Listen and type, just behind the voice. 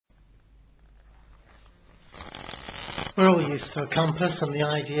We're all used to a compass and the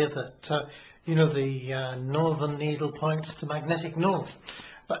idea that, the northern needle points to magnetic north.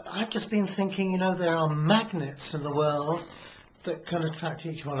 But I've just been thinking, there are magnets in the world that can attract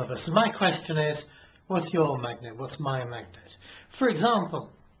each one of us. And my question is, what's your magnet? What's my magnet? For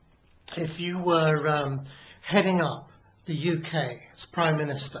example, if you were heading up the UK as Prime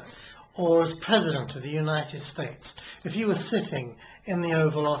Minister or as President of the United States, if you were sitting in the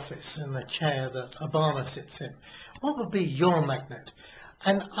Oval Office in the chair that Obama sits in, what would be your magnet?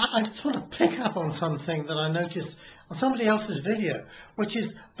 And I just want to pick up on something that I noticed on somebody else's video, which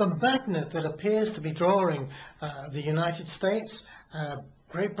is the magnet that appears to be drawing the United States,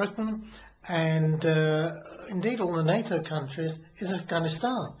 Great Britain, and indeed all the NATO countries, is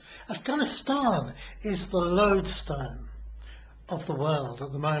Afghanistan. Afghanistan is the lodestone of the world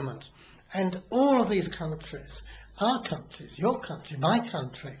at the moment. And all of these countries, our countries, your country, my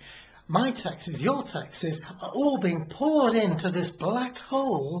country, my taxes, your taxes, are all being poured into this black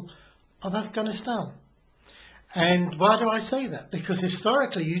hole of Afghanistan. And why do I say that? Because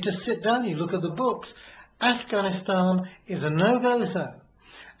historically, you just sit down, you look at the books, Afghanistan is a no-go zone.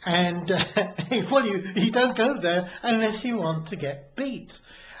 And, well, you don't go there unless you want to get beat.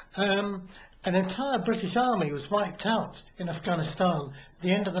 An entire British army was wiped out in Afghanistan at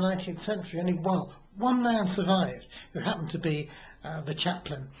the end of the 19th century. Only one man survived, who happened to be the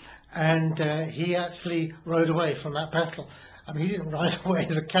chaplain. And he actually rode away from that battle. I mean, he didn't ride away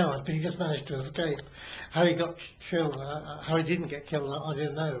as a coward, but he just managed to escape. How he got killed, how he didn't get killed, I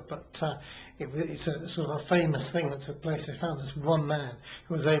don't know. But it's a sort of a famous thing that took place. They found this one man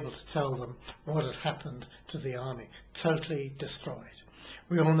who was able to tell them what had happened to the army. Totally destroyed.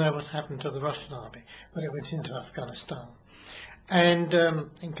 We all know what happened to the Russian army when it went into Afghanistan. And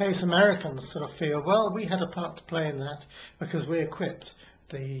in case Americans sort of feel, well, we had a part to play in that because we equipped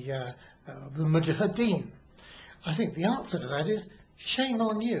the Mujahideen. I think the answer to that is shame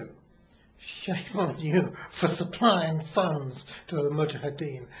on you. Shame on you for supplying funds to the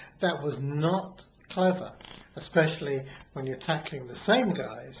Mujahideen. That was not clever, especially when you're tackling the same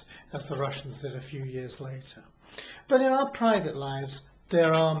guys as the Russians did a few years later. But in our private lives,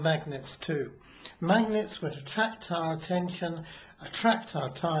 there are magnets too. Magnets which attract our attention, attract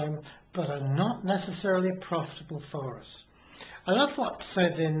our time, but are not necessarily profitable for us. I love what's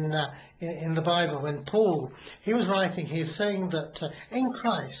said in the Bible when Paul, he was writing, he was saying that in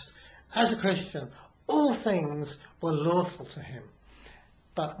Christ, as a Christian, all things were lawful to him,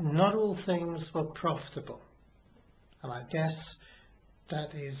 but not all things were profitable. And I guess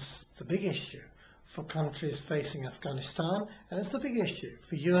that is the big issue for countries facing Afghanistan, and it's the big issue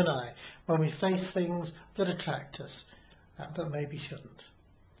for you and I when we face things that attract us, but maybe shouldn't.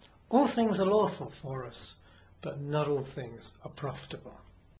 All things are lawful for us, but not all things are profitable.